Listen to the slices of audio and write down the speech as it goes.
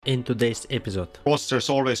in today's episode. Fraudsters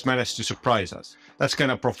always manage to surprise us. That's kind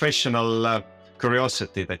of professional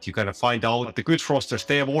curiosity that you kind of find out. The good fraudsters,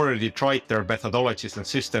 they have already tried their methodologies and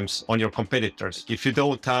systems on your competitors. If you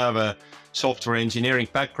don't have a software engineering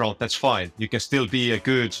background, that's fine. You can still be a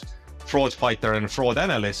good fraud fighter and fraud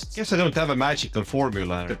analyst. Yes, I don't have a magical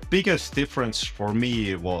formula. The biggest difference for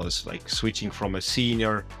me was like switching from a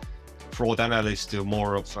senior fraud analyst to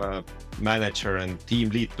more of a manager and team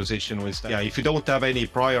lead position was that, if you don't have any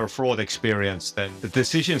prior fraud experience, then the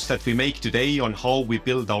decisions that we make today on how we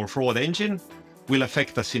build our fraud engine will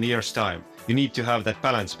affect us in a year's time. You need to have that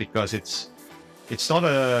balance because it's not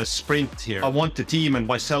a sprint here. I want the team and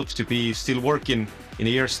myself to be still working in a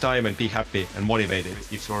year's time and be happy and motivated.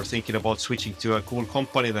 If you're thinking about switching to a cool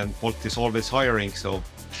company, then Bolt is always hiring. So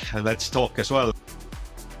let's talk as well.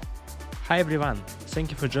 Hi everyone, thank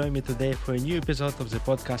you for joining me today for a new episode of the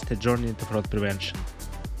podcast A Journey into Fraud Prevention.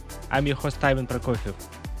 I'm your host Ivan Prokofiev.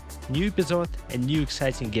 New episode and new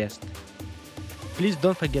exciting guest. Please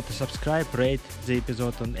don't forget to subscribe, rate the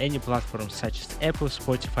episode on any platform such as Apple,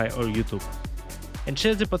 Spotify or YouTube. And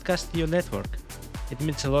share the podcast in your network. It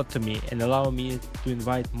means a lot to me and allows me to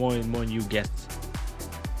invite more and more new guests.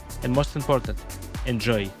 And most important,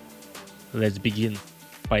 enjoy. Let's begin.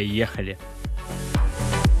 Поехали.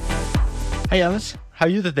 Hi Jaanus, how are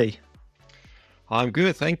you today? I'm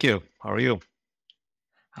good, thank you. How are you?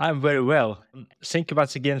 I'm very well. Thank you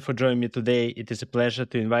once again for joining me today. It is a pleasure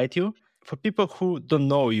to invite you. For people who don't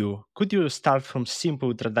know you, could you start from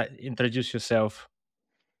simple introduce yourself?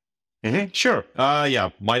 Sure. My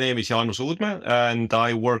name is Jaanus Uudmäe and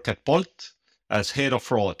I work at Bolt as head of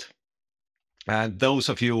fraud. And those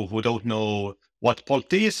of you who don't know what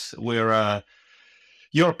Bolt is, we're a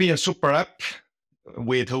European super app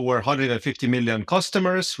with over 150 million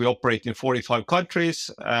customers. We operate in 45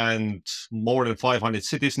 countries and more than 500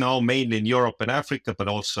 cities now, mainly in Europe and Africa, but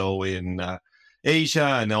also in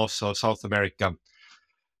Asia and also South America.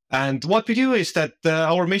 And what we do is that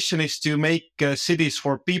our mission is to make cities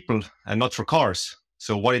for people and not for cars.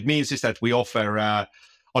 So what it means is that we offer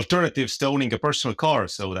alternatives to owning a personal car.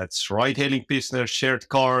 So that's ride-hailing business, shared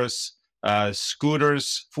cars,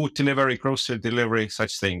 scooters, food delivery, grocery delivery,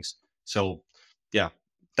 such things. So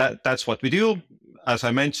that's what we do. As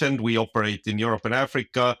I mentioned, we operate in Europe and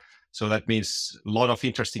Africa. So that means a lot of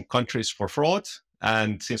interesting countries for fraud.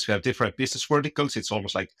 And since we have different business verticals, it's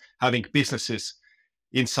almost like having businesses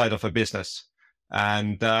inside of a business.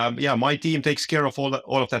 And my team takes care of all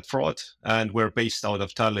of that fraud. And we're based out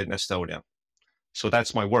of Tallinn, Estonia. So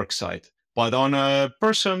that's my work side. But on a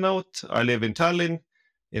personal note, I live in Tallinn,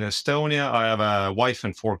 in Estonia. I have a wife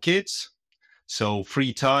and 4 kids. So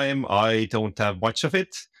free time, I don't have much of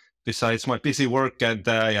it besides my busy work and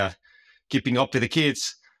keeping up with the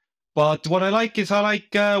kids. But what I like is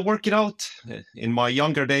working out. In my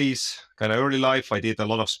younger days, kind of early life, I did a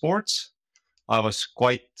lot of sports. I was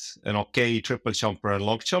quite an okay triple jumper and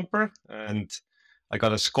long jumper. And I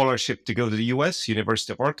got a scholarship to go to the US,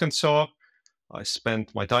 University of Arkansas. I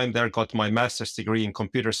spent my time there, got my master's degree in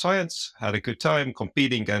computer science, had a good time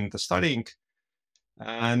competing and studying.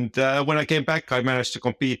 And when I came back, I managed to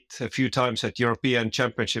compete a few times at European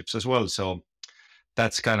championships as well. So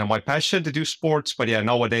that's kind of my passion to do sports. But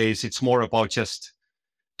nowadays it's more about just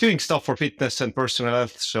doing stuff for fitness and personal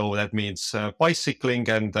health. So that means bicycling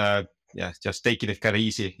and just taking it kind of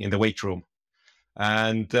easy in the weight room.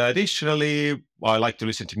 And additionally, I like to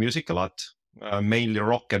listen to music a lot, mainly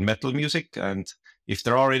rock and metal music. And if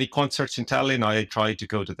there are any concerts in Tallinn, I try to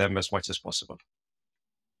go to them as much as possible.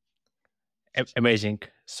 Amazing.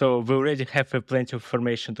 So we already have plenty of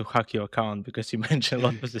information to hack your account because you mentioned a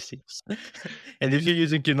lot of the things. And if you're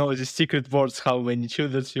using, the secret words, how many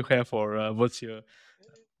children you have, or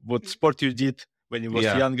what sport you did when you was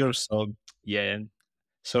younger. So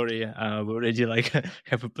sorry, we already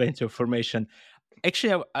have plenty of information.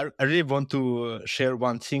 Actually, I really want to share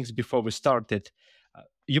one thing before we started.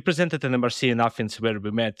 You presented an MRC in Athens where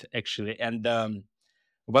we met actually, and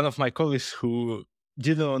one of my colleagues who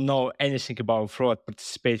didn't know anything about fraud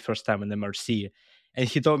participate first time in MRC, and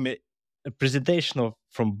he told me a presentation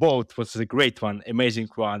from Bolt was a great one, amazing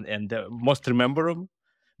one, and most memorable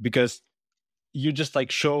because you just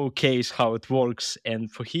showcase how it works. And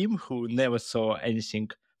for him, who never saw anything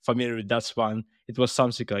familiar with that one, it was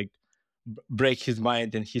something break his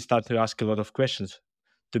mind, and he started to ask a lot of questions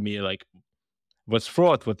to me, like what's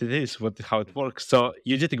fraud, what it is, how it works. So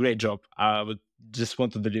you did a great job. I would just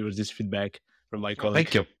want to deliver this feedback from my colleague.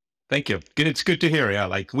 Thank you. It's good to hear.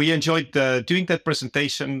 Yeah, we enjoyed doing that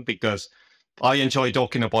presentation because I enjoy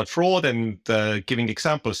talking about fraud and giving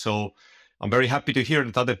examples. So I'm very happy to hear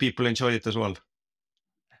that other people enjoyed it as well.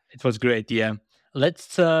 It was great. Yeah.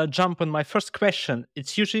 Let's jump on my first question.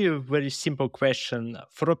 It's usually a very simple question.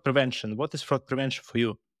 Fraud prevention. What is fraud prevention for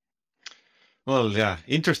you? Well, yeah,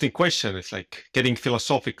 interesting question. It's like getting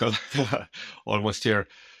philosophical almost here.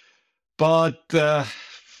 But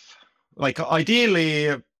like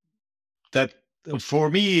ideally, that for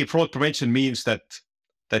me, fraud prevention means that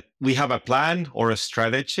we have a plan or a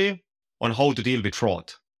strategy on how to deal with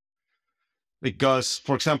fraud. Because,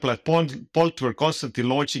 for example, at Bolt, we're constantly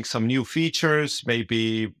launching some new features,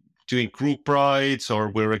 maybe doing group rides,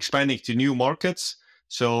 or we're expanding to new markets.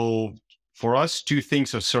 So for us, two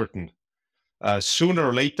things are certain. Sooner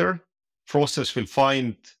or later, fraudsters will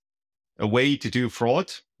find a way to do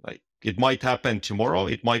fraud. Like it might happen tomorrow,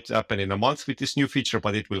 it might happen in a month with this new feature,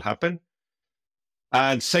 but it will happen.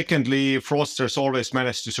 And secondly, fraudsters always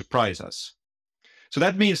manage to surprise us. So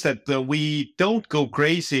that means that we don't go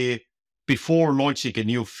crazy before launching a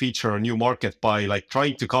new feature or new market by like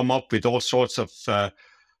trying to come up with all sorts of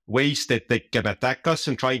ways that they can attack us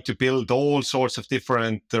and trying to build all sorts of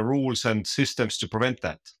different rules and systems to prevent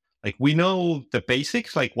that. Like we know the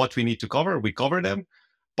basics, like what we need to cover, we cover them,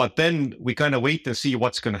 but then we kind of wait and see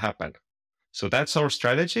what's going to happen. So that's our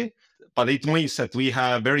strategy. But it means that we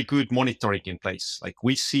have very good monitoring in place. Like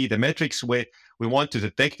we see the metrics, we want to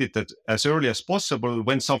detect it as early as possible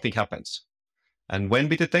when something happens. And when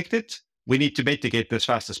we detect it, we need to mitigate as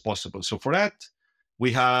fast as possible. So for that,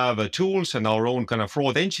 we have tools and our own kind of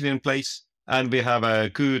fraud engine in place, and we have a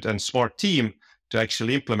good and smart team to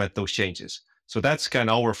actually implement those changes. So that's kind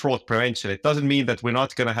of our fraud prevention. It doesn't mean that we're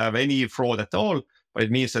not going to have any fraud at all, but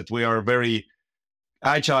it means that we are very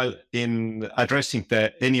agile in addressing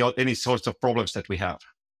any sorts of problems that we have.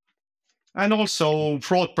 And also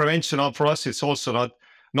fraud prevention for us, it's also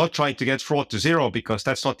not trying to get fraud to zero, because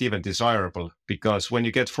that's not even desirable. Because when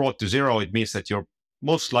you get fraud to zero, it means that you're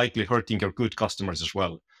most likely hurting your good customers as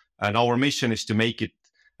well. And our mission is to make it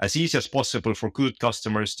as easy as possible for good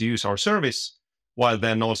customers to use our service, while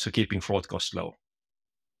then also keeping fraud costs low.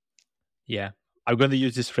 Yeah, I'm going to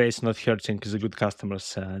use this phrase, not hurting the good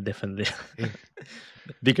customers, definitely.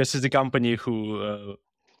 Because it's a company who,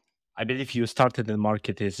 I believe you started in the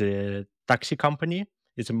market as a taxi company.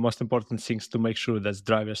 It's the most important things to make sure that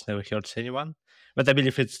drivers never hurts anyone. But I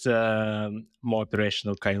believe it's more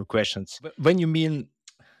operational kind of questions. When you mean,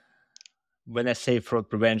 when I say fraud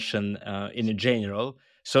prevention in general,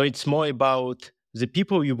 so it's more about the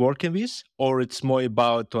people you're working with, or it's more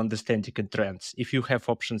about understanding trends? If you have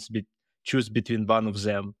options, choose between one of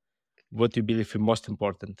them, what do you believe is most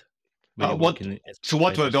important when you're working as So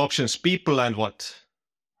what were the operators? options? People and what?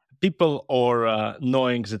 People or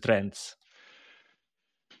knowing the trends?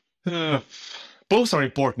 Both are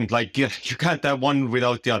important. Like you can't have one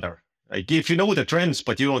without the other. Like if you know the trends,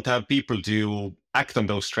 but you don't have people to act on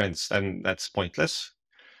those trends, then that's pointless.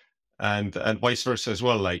 And vice versa as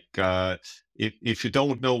well. Like if you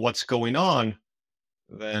don't know what's going on,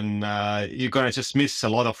 then you're gonna just miss a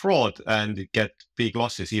lot of fraud and get big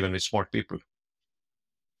losses, even with smart people.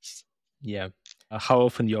 Yeah. How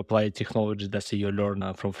often you apply technology that you learn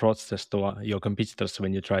from fraudsters to your competitors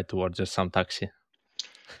when you try to order some taxi?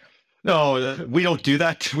 No, we don't do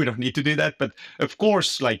that. We don't need to do that. But of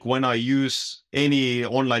course, like when I use any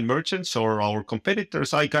online merchants or our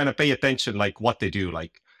competitors, I kind of pay attention, like what they do,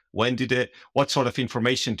 like what sort of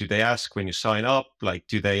information do they ask when you sign up? Like,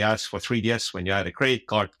 do they ask for 3DS when you add a credit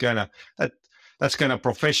card? That's kind of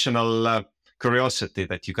professional curiosity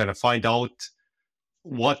that you kind of find out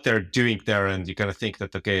what they're doing there, and you kind of think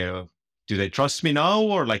that, okay, do they trust me now,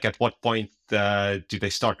 or like at what point do they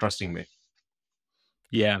start trusting me?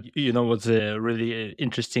 Yeah, you know what's really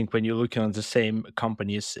interesting when you're looking at the same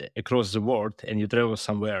companies across the world and you travel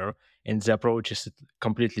somewhere and the approach is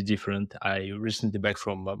completely different. I recently back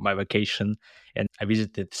from my vacation and I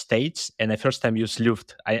visited States and I first time used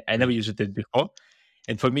Lyft. I never used it before.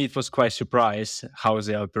 And for me, it was quite surprise how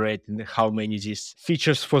they operate and how many these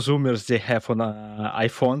features for Zoomers they have on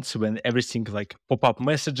iPhones when everything like pop-up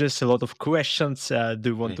messages, a lot of questions. Do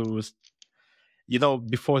you want to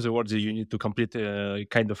before the order, you need to complete a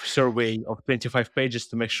kind of survey of 25 pages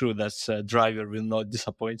to make sure that driver will not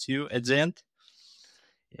disappoint you at the end.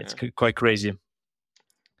 It's quite crazy.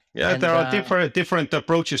 Yeah, And there are different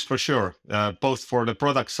approaches for sure, both for the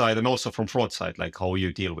product side and also from fraud side, like how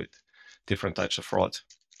you deal with different types of fraud.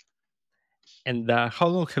 How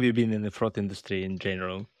long have you been in the fraud industry in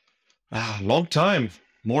general? Long time,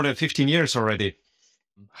 more than 15 years already.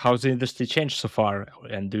 How's the industry changed so far?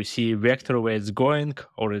 And do you see vector where it's going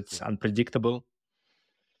or it's unpredictable?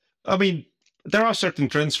 I mean, there are certain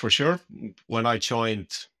trends for sure. When I joined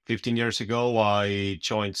 15 years ago, I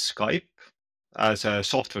joined Skype. as a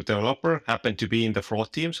software developer, happened to be in the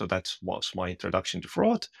fraud team. So that was my introduction to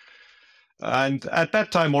fraud. And at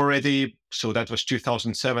that time already, so that was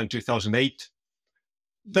 2007, 2008,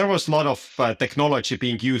 there was a lot of technology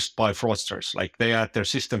being used by fraudsters. Like they had their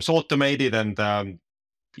systems automated, and the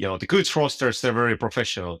good fraudsters, they're very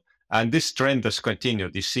professional. And this trend has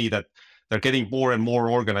continued. You see that they're getting more and more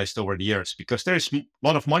organized over the years because there's a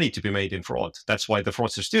lot of money to be made in fraud. That's why the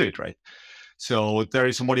fraudsters do it, right? So there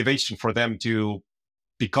is a motivation for them to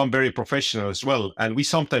become very professional as well. And we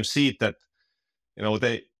sometimes see it that,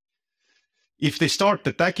 if they start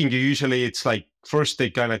attacking you, usually it's like first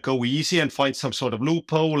they kind of go easy and find some sort of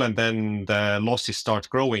loophole, and then the losses start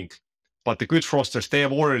growing. But the good fraudsters, they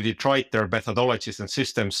have already tried their methodologies and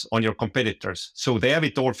systems on your competitors. So they have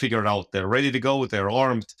it all figured out. They're ready to go. They're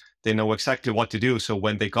armed. They know exactly what to do. So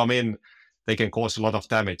when they come in, they can cause a lot of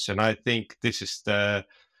damage. And I think this is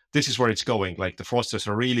where it's going. Like the fraudsters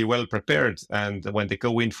are really well prepared. And when they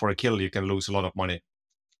go in for a kill, you can lose a lot of money.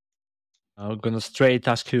 I'm gonna straight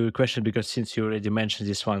ask you a question because since you already mentioned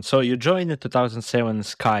this one, so you joined in 2007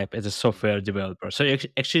 Skype as a software developer. So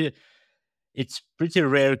actually, it's pretty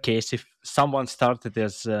rare case if someone started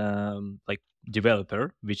as like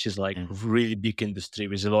developer, which is like really big industry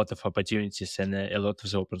with a lot of opportunities and a lot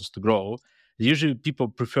of options to grow. Usually, people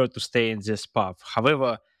prefer to stay in this path.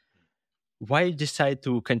 However, why decide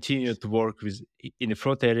to continue to work with in the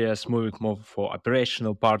fraud areas, moving more for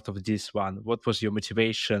operational part of this one? What was your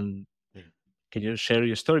motivation? Can you share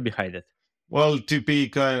your story behind it? Well, to be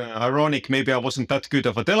kind of ironic, maybe I wasn't that good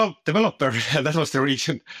of a developer. That was the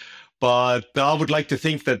reason. But I would like to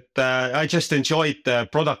think that I just enjoyed the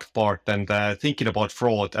product part and thinking about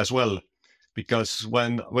fraud as well. Because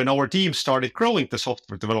when our team started growing, the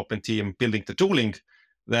software development team, building the tooling,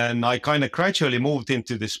 then I kind of gradually moved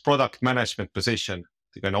into this product management position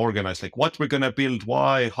to kind of organize like what we're going to build,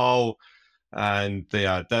 why, how. And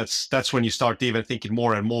yeah, that's when you start even thinking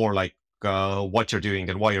more and more like what you're doing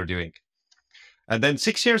and why you're doing. And then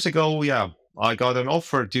 6 years ago, I got an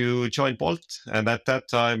offer to join Bolt. And at that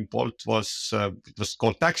time, Bolt was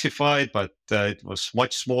called Taxified, but it was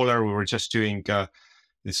much smaller. We were just doing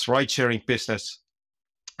this ride-sharing business.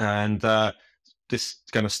 And this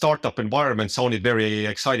kind of startup environment sounded very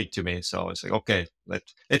exciting to me. So I was like, okay,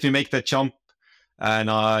 let me make that jump.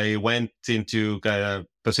 And I went into a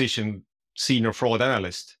position senior fraud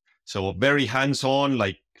analyst. So very hands-on,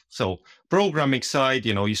 so programming side,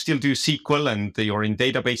 you still do SQL and you're in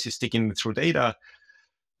databases sticking through data.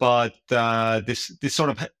 But this sort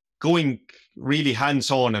of going really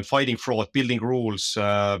hands-on and fighting fraud, building rules,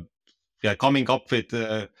 coming up with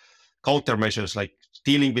countermeasures, like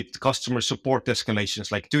dealing with customer support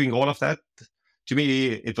escalations, like doing all of that. To me,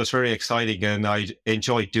 it was very exciting and I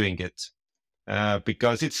enjoyed doing it.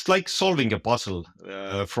 Because it's like solving a puzzle,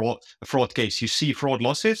 fraud case. You see fraud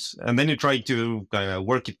losses, and then you try to kind of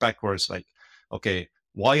work it backwards. Like, okay,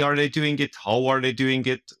 why are they doing it? How are they doing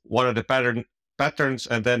it? What are the patterns?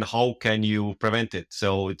 And then how can you prevent it?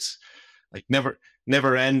 So it's like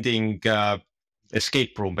never ending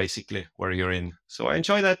escape room, basically, where you're in. So I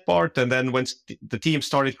enjoy that part. And then when the team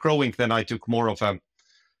started growing, then I took more of a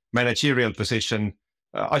managerial position.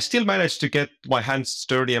 I still manage to get my hands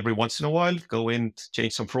dirty every once in a while, go in,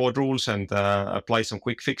 change some fraud rules and apply some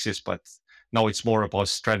quick fixes. But now it's more about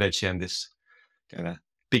strategy and this kind of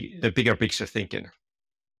bigger picture thinking.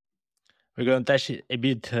 We're going to touch a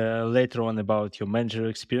bit later on about your managerial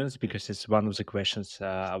experience because it's one of the questions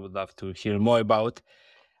I would love to hear more about.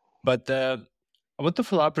 But I want to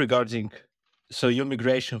follow up regarding your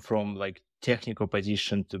migration from like technical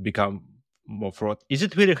position to become more fraud. Is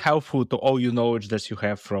it really helpful to all your knowledge that you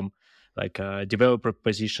have from like developer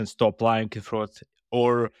positions to applying in fraud,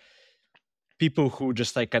 or people who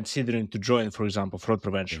just like considering to join, for example, fraud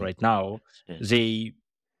prevention right now, they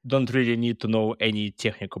don't really need to know any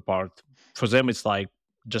technical part. For them, it's like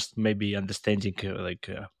just maybe understanding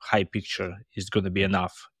high picture is going to be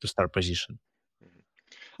enough to start position.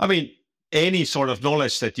 I mean, any sort of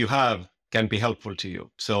knowledge that you have can be helpful to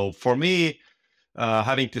you. So for me,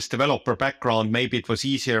 having this developer background, maybe it was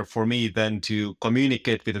easier for me than to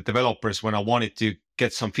communicate with the developers when I wanted to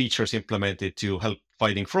get some features implemented to help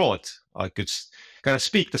fighting fraud. I could kind of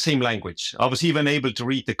speak the same language. I was even able to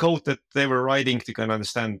read the code that they were writing to kind of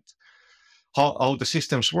understand how the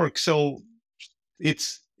systems work. So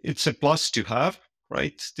it's a plus to have,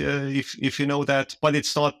 right? If you know that, but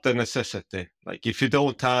it's not a necessity. Like if you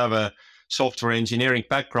don't have a software engineering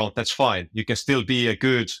background, that's fine. You can still be a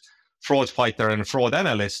good fraud fighter and fraud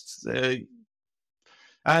analyst.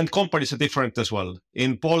 And companies are different as well.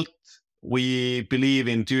 In Bolt, we believe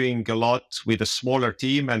in doing a lot with a smaller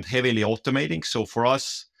team and heavily automating. So for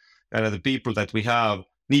us, and the people that we have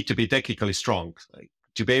need to be technically strong, like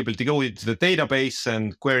to be able to go into the database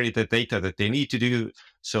and query the data that they need to do.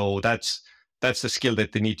 So that's the skill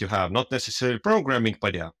that they need to have, not necessarily programming,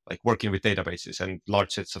 but yeah, like working with databases and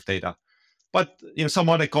large sets of data. But in some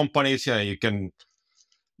other companies, yeah, you can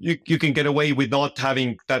get away with not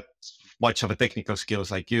having that much of a technical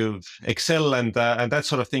skills, like you Excel and that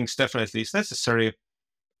sort of things definitely is necessary.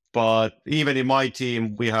 But even in my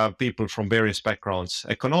team, we have people from various backgrounds,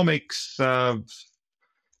 economics,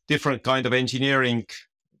 different kind of engineering.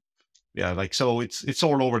 Yeah, like, so it's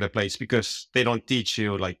all over the place because they don't teach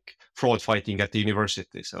you like fraud fighting at the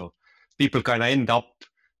university. So people kind of end up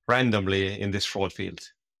randomly in this fraud field.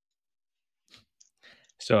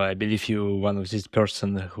 So I believe you one of these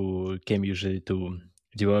person who came usually to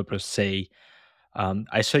developers say,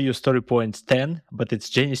 I saw your story points 10, but it's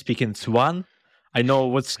Jenny speaking it's 1. I know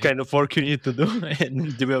what's kind of work you need to do.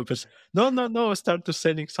 And developers, no, start to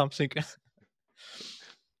selling something.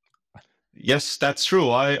 Yes, that's true.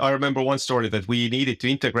 I remember one story that we needed to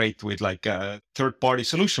integrate with like a third-party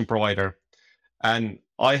solution provider. And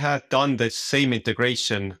I had done the same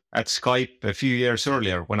integration at Skype a few years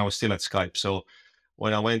earlier when I was still at Skype. So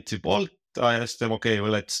when I went to Bolt, I asked them, okay,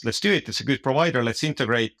 well, let's do it. It's a good provider. Let's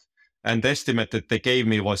integrate. And the estimate that they gave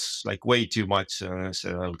me was like way too much. I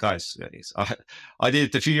said, well, guys, I did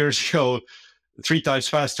it a few years ago, 3 times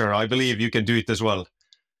faster. I believe you can do it as well.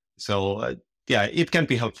 So yeah, it can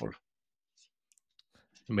be helpful.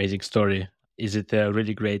 Amazing story. Is it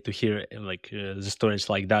really great to hear the stories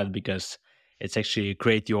like that, because it's actually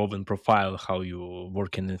create your own profile how you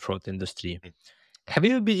work in the fraud industry. Have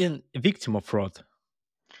you been a victim of fraud?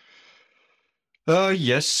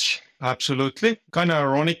 Yes, absolutely. Kind of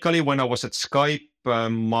ironically, when I was at Skype,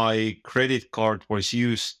 my credit card was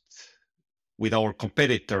used with our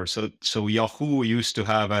competitor. So Yahoo used to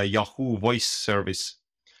have a Yahoo voice service,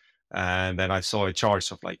 and then I saw a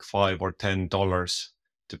charge of like $5 or $10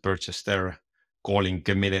 to purchase their calling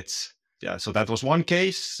minutes. Yeah, so that was one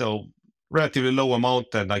case. So relatively low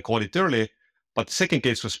amount, and I caught it early. But the second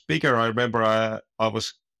case was bigger. I remember I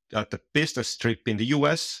was at a business trip in the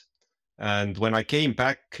US, and when I came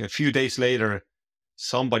back a few days later,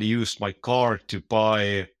 somebody used my card to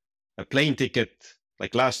buy a plane ticket,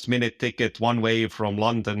 like last minute ticket, one way from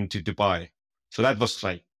London to Dubai. So that was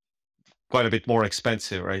like quite a bit more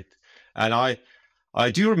expensive, right? And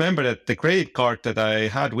I do remember that the credit card that I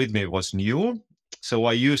had with me was new. So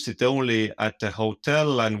I used it only at the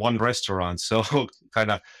hotel and one restaurant. So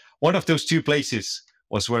kind of one of those 2 places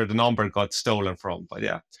was where the number got stolen from. But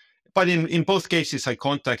yeah, but in both cases, I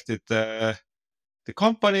contacted the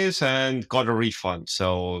companies and got a refund.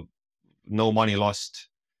 So no money lost.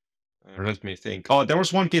 Let me think. Oh, there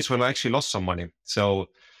was one case where I actually lost some money. So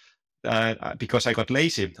because I got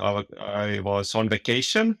lazy. I was on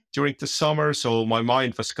vacation during the summer, so my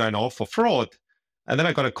mind was kind of off of fraud. And then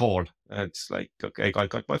I got a call. And it's like, okay, I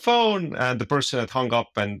got my phone, and the person had hung up.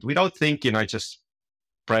 And without thinking, I just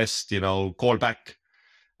pressed, call back.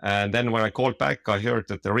 And then when I called back, I heard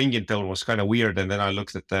that the ringing tone was kind of weird. And then I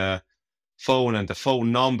looked at the phone and the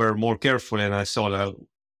phone number more carefully, and I saw that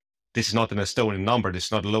this is not an Estonian number. This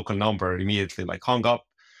is not a local number. Immediately, like, hung up.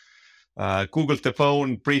 Googled the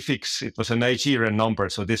phone prefix. It was a Nigerian number.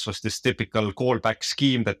 So this was this typical callback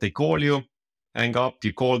scheme that they call you, hang up,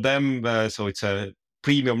 you call them. So it's a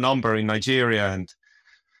premium number in Nigeria.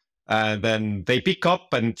 And then they pick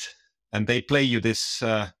up and they play you this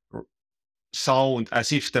sound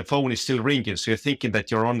as if the phone is still ringing. So you're thinking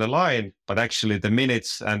that you're on the line, but actually the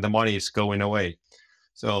minutes and the money is going away.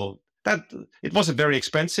 So that it wasn't very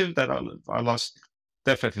expensive. That I lost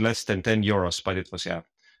definitely less than €10, but it was, yeah,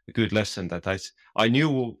 a good lesson that I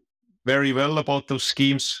knew very well about those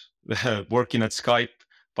schemes working at Skype,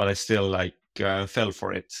 but I still fell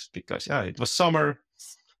for it because, yeah, it was summer,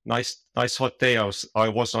 nice hot day. I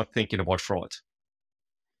was not thinking about fraud.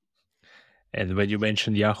 And when you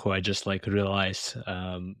mentioned Yahoo, I just realize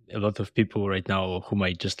a lot of people right now who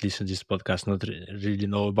might just listen to this podcast not really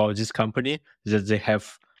know about this company, that they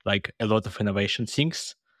have a lot of innovation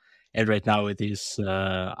things. And right now it is,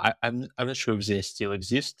 I'm not sure if they still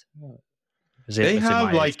exist. They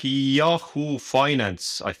have might. Yahoo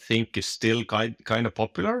Finance, I think, is still kind of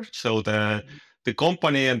popular. So the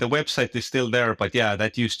company and the website is still there, but yeah,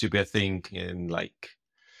 that used to be a thing in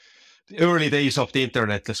the early days of the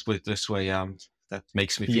internet. Let's put it this way. That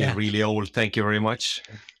makes me feel really old. Thank you very much.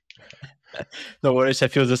 No worries. I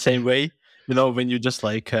feel the same way. When you just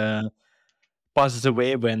passes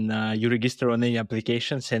away when you register on any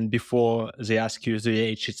applications, and before they ask you the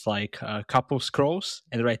age, it's a couple scrolls,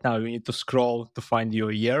 and right now you need to scroll to find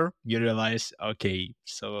your year. You realize, okay,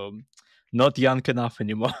 so not young enough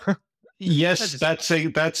anymore. Yes,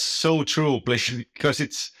 that's so true, because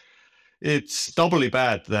it's doubly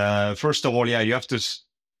bad. First of all, yeah, you have to.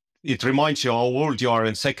 It reminds you how old you are,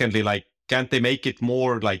 and secondly, like, can't they make it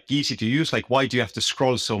more like easy to use? Like, why do you have to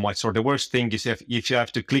scroll so much? Or the worst thing is if you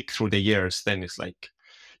have to click through the years, then it's like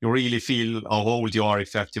you really feel how old you are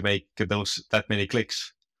if you have to make that many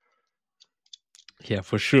clicks. Yeah,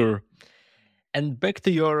 for sure. And back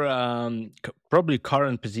to your probably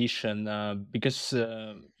current position, because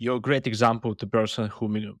you're a great example to person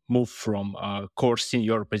who moved from core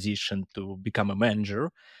senior position to become a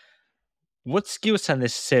manager. What skills are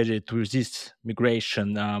necessary to resist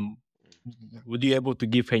migration? Would you able to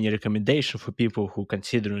give any recommendation for people who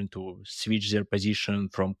considering to switch their position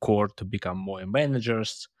from core to become more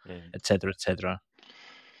managers, etc., etc.?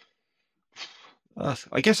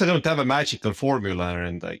 I guess I don't have a magical formula,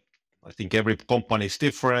 and I think every company is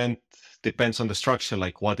different. Depends on the structure,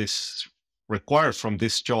 like what is required from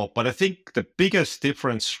this job. But I think the biggest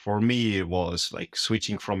difference for me was like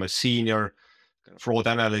switching from a senior fraud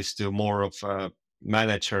analyst to more of a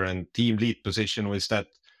manager and team lead position, was that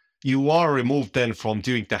you are removed then from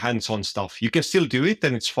doing the hands-on stuff. You can still do it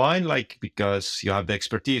and it's fine, like, because you have the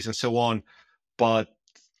expertise and so on. But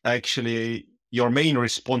actually, your main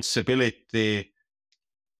responsibility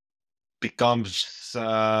becomes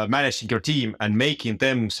managing your team and making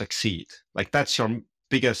them succeed. Like, that's your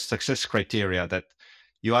biggest success criteria, that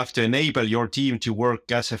you have to enable your team to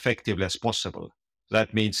work as effectively as possible.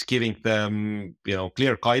 That means giving them,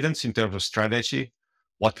 clear guidance in terms of strategy,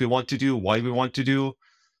 what we want to do, why we want to do,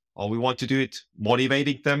 how we want to do it,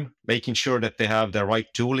 motivating them, making sure that they have the right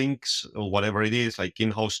toolings or whatever it is, like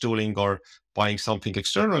in-house tooling or buying something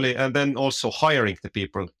externally, and then also hiring the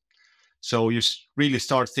people. So you really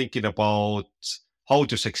start thinking about how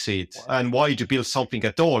to succeed and why to build something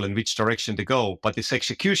at all and which direction to go. But this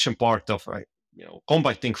execution part of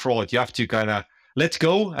combating fraud, you have to kind of let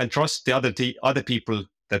go and trust the other people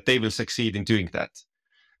that they will succeed in doing that.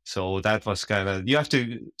 So that was kind of, you have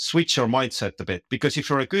to switch your mindset a bit, because if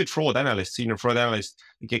you're a good fraud analyst, senior fraud analyst,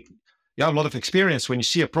 you have a lot of experience. When you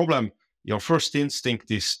see a problem, your first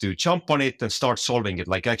instinct is to jump on it and start solving it.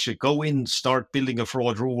 Like, actually go in, start building a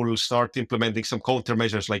fraud rule, start implementing some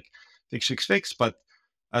countermeasures, like fix. But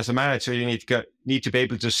as a manager, you need to be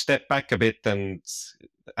able to step back a bit and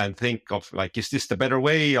think of, like, is this the better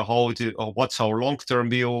way? Or what's our long-term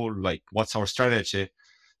view? Like, what's our strategy?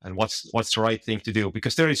 And what's the right thing to do?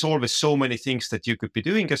 Because there is always so many things that you could be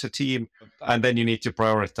doing as a team, and then you need to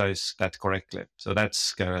prioritize that correctly. So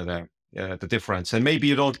that's kind of the difference. And maybe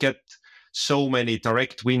you don't get so many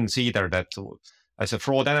direct wins either. That as a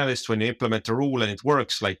fraud analyst, when you implement a rule and it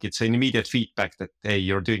works, like, it's an immediate feedback that, hey,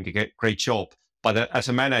 you're doing a great job. But as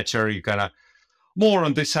a manager, you kind of more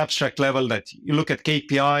on this abstract level, that you look at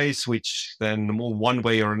KPIs, which then move one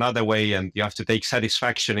way or another way, and you have to take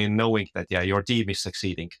satisfaction in knowing that, yeah, your team is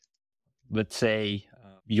succeeding. Let's say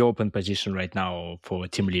you open position right now for a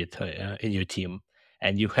team lead in your team,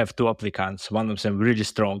 and you have two applicants. One of them really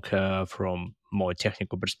strong from more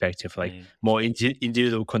technical perspective, like more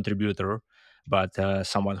individual contributor, but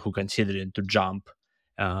someone who considering to jump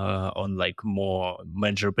on like more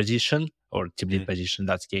manager position or team lead position in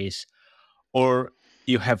that case. Or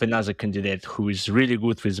you have another candidate who is really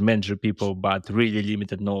good with manager people, but really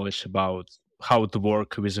limited knowledge about how to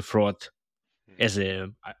work with a fraud as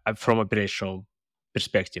from operational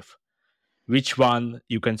perspective. Which one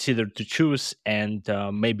you consider to choose, and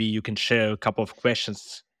maybe you can share a couple of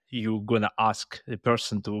questions you're gonna ask the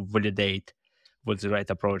person to validate what's the right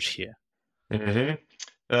approach here.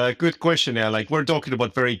 Good question. Yeah, like, we're talking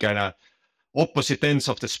about very kind of opposite ends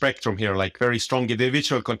of the spectrum here, like very strong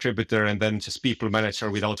individual contributor and then just people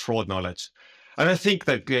manager without fraud knowledge. And I think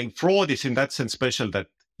that fraud is in that sense special, that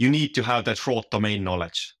you need to have that fraud domain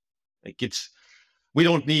knowledge. Like, we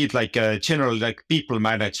don't need like a general like people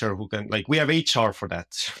manager who can, like, we have HR for that.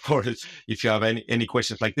 Or if you have any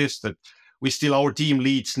questions like this, that our team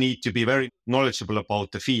leads need to be very knowledgeable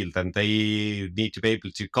about the field, and they need to be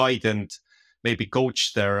able to guide and maybe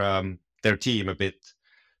coach their team a bit.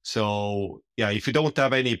 So yeah, if you don't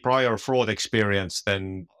have any prior fraud experience,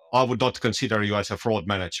 then I would not consider you as a fraud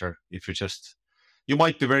manager. If you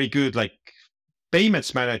might be very good like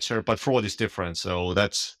payments manager, but fraud is different. So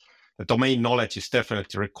that's, the domain knowledge is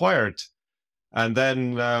definitely required. And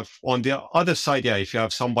then on the other side, yeah, if you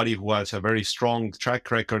have somebody who has a very strong track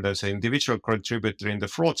record as an individual contributor in the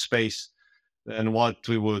fraud space, then what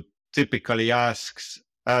we would typically ask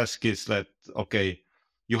is that, okay,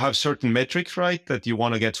 you have certain metrics, right, that you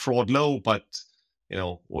want to get fraud low, but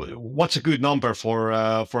what's a good number for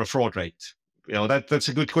a fraud rate? That's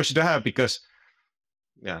a good question to have, because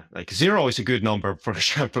yeah, like 0 is a good number, for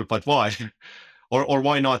example, but why? Or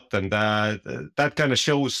why not? And that kind of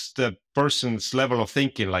shows the person's level of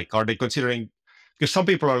thinking. Like, are they considering? Because some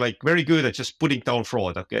people are like very good at just putting down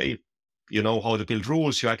fraud. Okay, you know how to build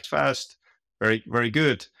rules, you act fast, very very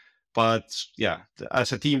good. But yeah,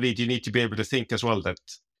 as a team lead, you need to be able to think as well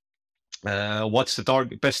that what's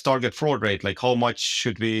the best target fraud rate? Like, how much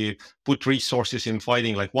should we put resources in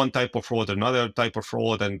fighting like one type of fraud, another type of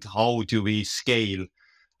fraud, and how do we scale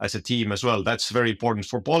as a team as well? That's very important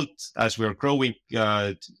for Bolt as we're growing,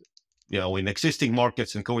 in existing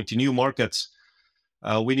markets and going to new markets.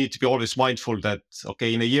 We need to be always mindful that,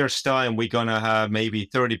 okay, in a year's time, we're going to have maybe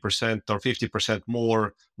 30% or 50%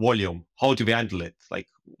 more volume. How do we handle it? Like,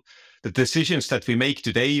 the decisions that we make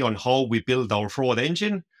today on how we build our fraud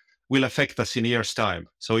engine will affect us in a year's time.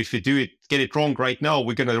 So if we get it wrong right now,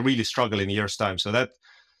 we're going to really struggle in a year's time. So that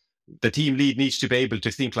the team lead needs to be able to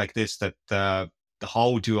think like this, that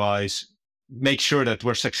how do I make sure that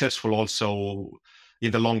we're successful also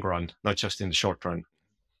in the long run, not just in the short run.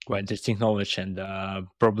 Quite interesting knowledge, and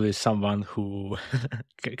probably someone who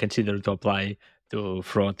consider to apply to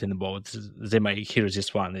fraud in boats, they might hear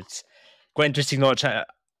this one. It's quite interesting knowledge.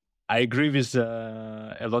 I agree with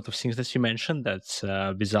a lot of things that you mentioned. That's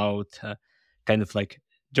without kind of like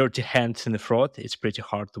dirty hands in the fraud, it's pretty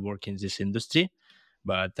hard to work in this industry.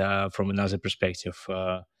 But from another perspective,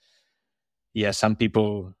 yeah, some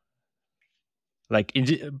people like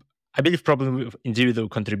I believe problem with individual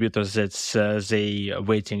contributors that's they are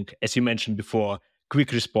waiting, as you mentioned before,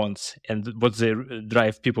 quick response, and what they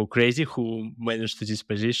drive people crazy who manage to these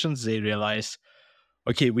positions. They realize,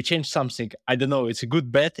 okay, we changed something. I don't know, it's a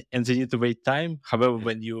good bet, and they need to wait time. However,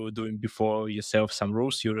 when you're doing before yourself some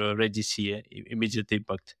rules, you already see immediate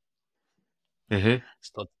impact. Mm-hmm.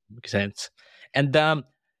 It's not make sense. And do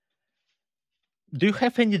you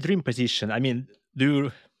have any dream position? I mean, do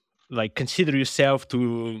you like consider yourself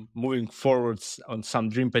to moving forwards on some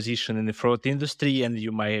dream position in the fraud industry, and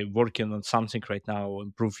you might working on something right now,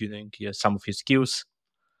 improving some of your skills?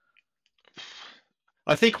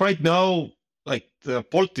 I think right now, like, the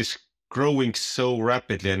Bolt is growing so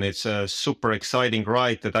rapidly and it's a super exciting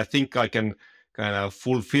ride that I think I can kind of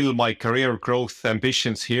fulfill my career growth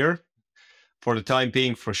ambitions here for the time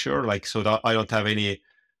being, for sure. Like, so that I don't have any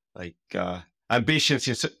like ambitions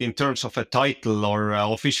in terms of a title or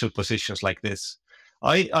official positions like this.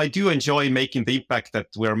 I do enjoy making the impact that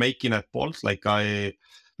we're making at Bolt. Like,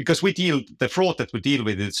 because the fraud that we deal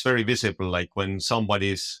with, it's very visible. Like, when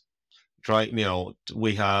somebody's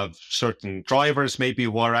we have certain drivers maybe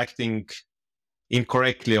who are acting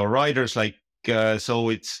incorrectly, or riders, like, so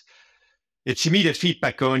it's immediate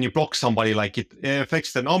feedback when you block somebody. Like, it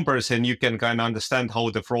affects the numbers and you can kind of understand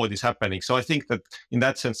how the fraud is happening. So I think that in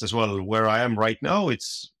that sense as well, where I am right now,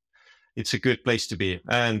 it's a good place to be.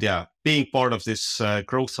 And yeah, being part of this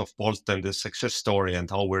growth of Bolt and the success story and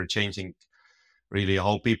how we're changing really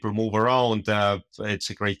how people move around, it's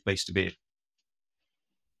a great place to be.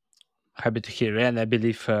 Happy to hear, and I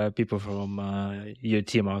believe people from your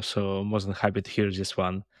team also more than happy to hear this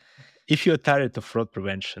one. If you're tired of fraud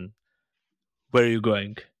prevention, where are you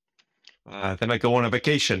going? Then I go on a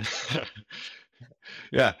vacation.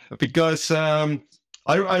 Yeah, because I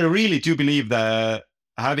really do believe that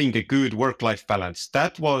having a good work-life balance,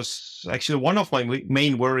 that was actually one of my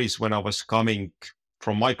main worries when I was coming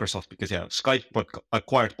from Microsoft, because yeah, Skype got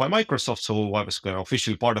acquired by Microsoft, so I was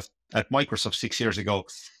officially part of at Microsoft 6 years ago.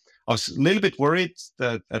 I was a little bit worried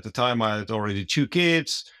that at the time I had already 2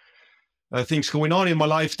 kids, things going on in my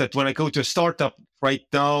life, that when I go to a startup right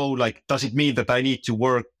now, like, does it mean that I need to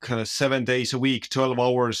work 7 days a week, 12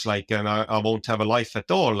 hours, like, and I won't have a life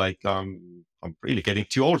at all? Like, I'm really getting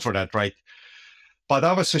too old for that, right? But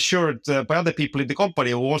I was assured by other people in the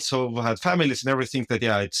company who also had families and everything that,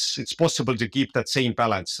 yeah, it's possible to keep that same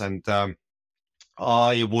balance. And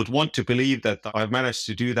I would want to believe that I've managed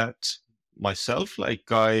to do that myself. Like,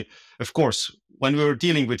 of course, when we were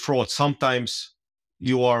dealing with fraud, sometimes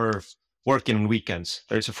you are working on weekends.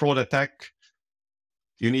 There's a fraud attack.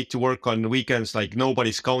 You need to work on weekends. Like,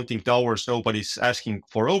 nobody's counting the hours, nobody's asking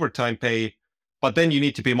for overtime pay. But then you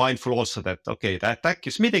need to be mindful also that, okay, the attack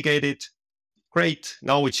is mitigated. Great.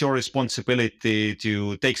 Now it's your responsibility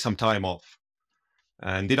to take some time off.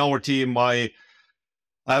 And in our team,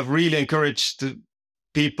 I've really encouraged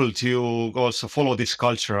people to also follow this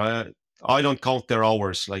culture. I don't count their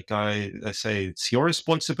hours. Like, I say, it's your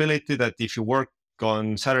responsibility that if you work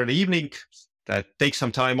on Saturday evening, that take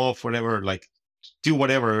some time off, whatever, like, do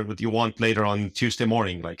whatever that you want later on Tuesday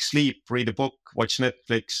morning, like sleep, read a book, watch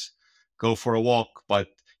Netflix, go for a walk. But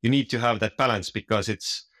you need to have that balance, because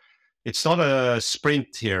It's not a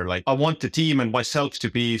sprint here. Like I want the team and myself to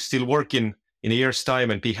be still working in a year's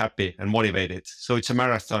time and be happy and motivated. So it's a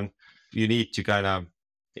marathon. You need to kind of,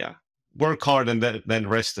 yeah, work hard and then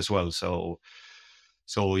rest as well. So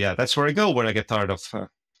yeah, that's where I go when I get tired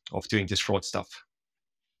of doing this fraud stuff.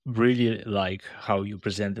 Really like how you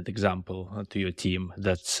present that example to your team.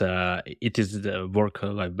 That's it is the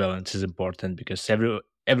work-life balance is important because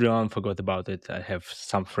everyone forgot about it. I have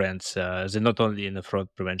some friends, they're not only in the fraud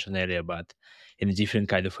prevention area, but in different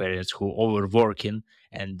kind of areas who overworking,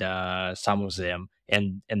 and some of them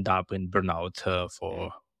end up in burnout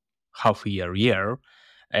for half a year,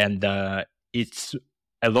 and it's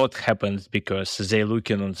a lot happens because they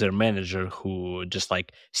looking on their manager who just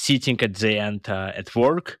like sitting at the end at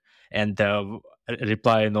work and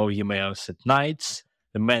replying all emails at nights.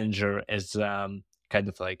 The manager is kind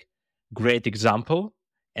of like great example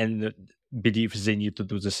and believes they need to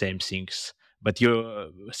do the same things. But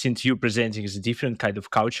you, since you're presenting as a different kind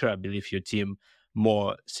of culture, I believe your team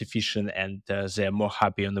more sufficient and they're more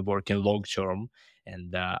happy on the working long term.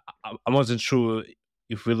 And I wasn't sure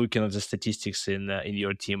if we're looking at the statistics in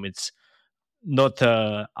your team, it's not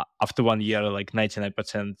after 1 year like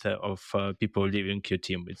 99% of people leaving your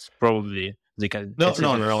team. It's probably they can. No, It's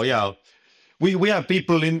no, no, no. Yeah, we have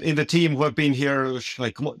people in the team who have been here.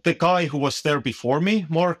 Like the guy who was there before me,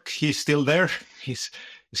 Mark. He's still there. He's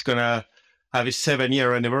gonna have his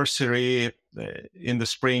 7-year anniversary in the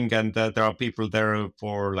spring, and there are people there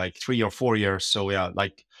for like 3 or 4 years. So yeah,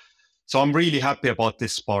 like. So I'm really happy about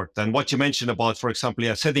this part. And what you mentioned about, for example,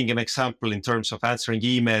 yeah, setting an example in terms of answering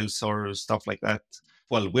emails or stuff like that.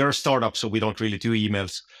 Well, we're a startup, so we don't really do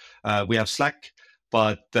emails. We have Slack.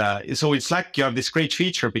 But so in Slack, you have this great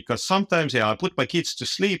feature because sometimes, yeah, I put my kids to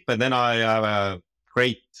sleep and then I have a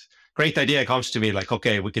great idea comes to me like,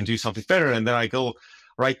 okay, we can do something better. And then I go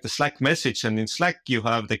write the Slack message. And in Slack, you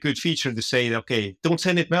have the good feature to say, okay, don't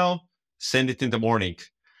send it now, send it in the morning.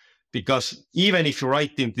 Because even if you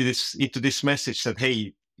write into this message that,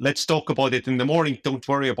 hey, let's talk about it in the morning, don't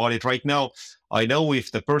worry about it right now, I know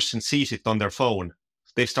if the person sees it on their phone,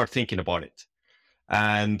 they start thinking about it.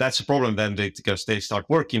 And that's a problem then because they start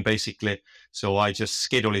working basically. So I just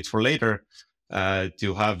schedule it for later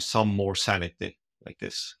to have some more sanity like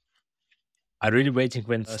this. I'm really waiting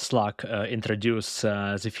when Slack introduce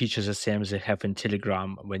the features the same they have in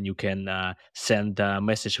Telegram when you can send a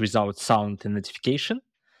message without sound and notification,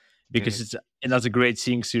 because Mhm. it's another great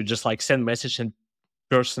thing. So you just like send message and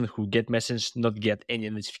person who get message not get any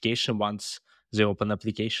notification once they open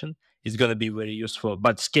application. It's gonna be very useful.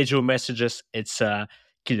 But schedule messages, it's a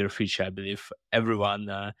killer feature. I believe everyone.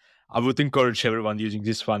 I would encourage everyone using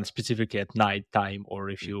this one specifically at night time, or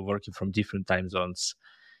if you're working from different time zones.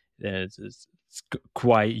 It's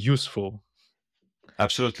quite useful.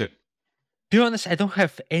 Absolutely. To be honest, I don't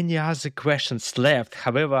have any other questions left.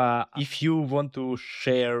 However, if you want to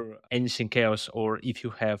share anything else, or if you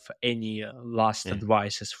have any last Yeah.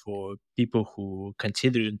 advices for people who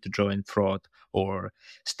considering to join fraud or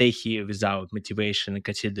stay here without motivation and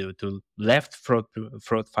consider to left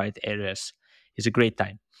fraud fight areas, it's a great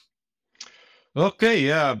time. Okay.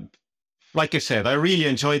 Yeah. Like I said, I really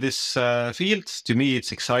enjoy this field. To me,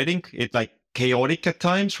 it's exciting. It's like chaotic at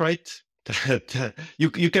times, right?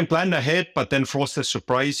 You can plan ahead, but then fraudsters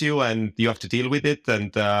surprise you, and you have to deal with it,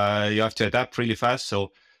 and you have to adapt really fast.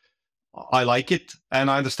 So I like it, and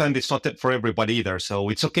I understand it's not for everybody either. So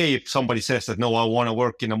it's okay if somebody says that no, I want to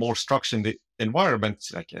work in a more structured environment.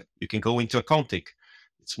 Like you can go into accounting;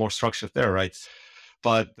 it's more structured there, right?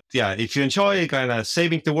 But yeah, if you enjoy kind of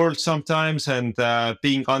saving the world sometimes and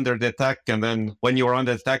being under the attack, and then when you're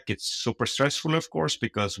under attack, it's super stressful, of course,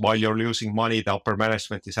 because while you're losing money, the upper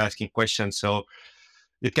management is asking questions. So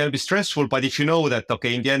it can be stressful, but if you know that,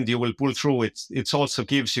 okay, in the end, you will pull through, it also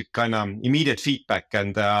gives you kind of immediate feedback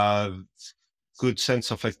and good sense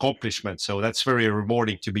of accomplishment. So that's very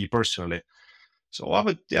rewarding to me personally. So I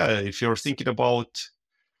would, yeah, if you're thinking about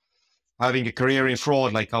having a career in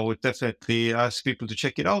fraud, like I would definitely ask people to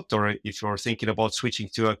check it out. Or if you're thinking about switching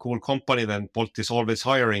to a cool company, then Bolt is always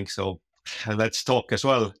hiring. So let's talk as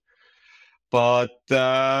well. But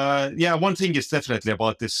yeah, one thing is definitely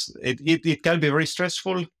about this. It can be very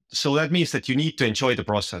stressful. So that means that you need to enjoy the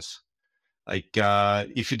process. Like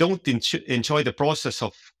if you don't enjoy the process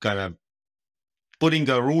of kind of putting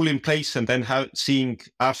a rule in place and then seeing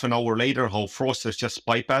half an hour later how fraudsters just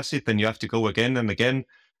bypass it and you have to go again and again,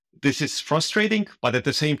 this is frustrating, but at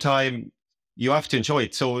the same time, you have to enjoy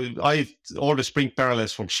it. So I always bring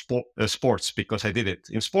parallels from sports because I did it.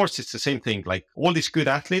 In sports, it's the same thing. Like all these good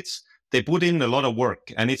athletes, they put in a lot of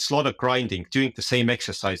work and it's a lot of grinding, doing the same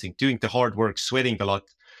exercising, doing the hard work, sweating a lot.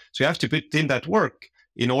 So you have to put in that work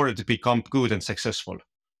in order to become good and successful.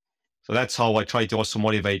 So that's how I try to also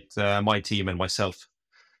motivate my team and myself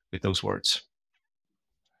with those words.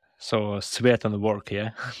 So sweat on the work,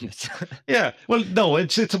 yeah. Yeah, well, no,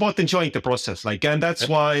 it's about enjoying the process, like, and that's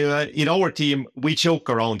why in our team we joke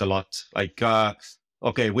around a lot. Like,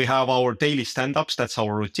 okay, we have our daily stand-ups. That's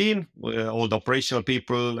our routine. All the operational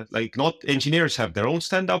people, like, not engineers, have their own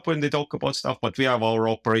stand-up when they talk about stuff, but we have our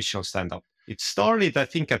operational stand-up. It started, I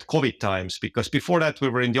think, at COVID times, because before that we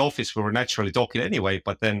were in the office. We were naturally talking anyway,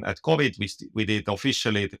 but then at COVID we did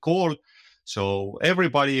officially the call. So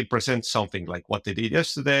everybody presents something, like what they did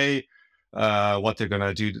yesterday, what they're going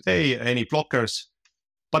to do today, any blockers.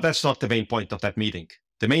 But that's not the main point of that meeting.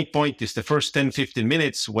 The main point is the first 10, 15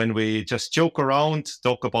 minutes when we just joke around,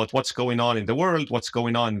 talk about what's going on in the world, what's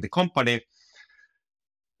going on in the company,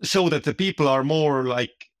 so that the people are more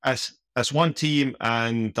like as one team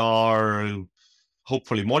and are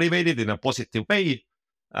hopefully motivated in a positive way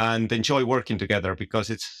and enjoy working together. Because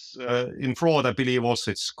it's in fraud, I believe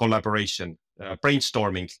also it's collaboration,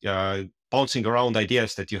 brainstorming, bouncing around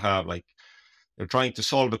ideas that you have. Like, you're trying to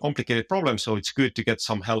solve a complicated problem, so it's good to get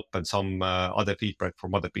some help and some other feedback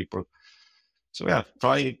from other people. So yeah,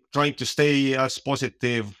 trying to stay as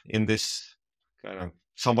positive in this kind of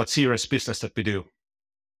somewhat serious business that we do.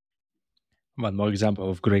 One more example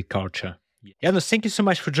of great culture. Jaanus, thank you so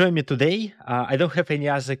much for joining me today. I don't have any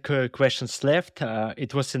other questions left.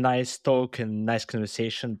 It was a nice talk and nice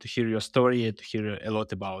conversation to hear your story, to hear a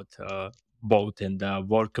lot about both and the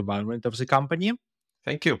work environment of the company.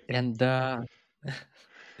 Thank you. And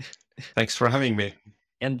thanks for having me.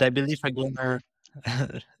 And I believe I'm gonna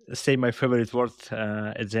say my favorite word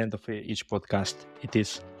at the end of each podcast. It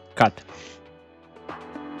is cut.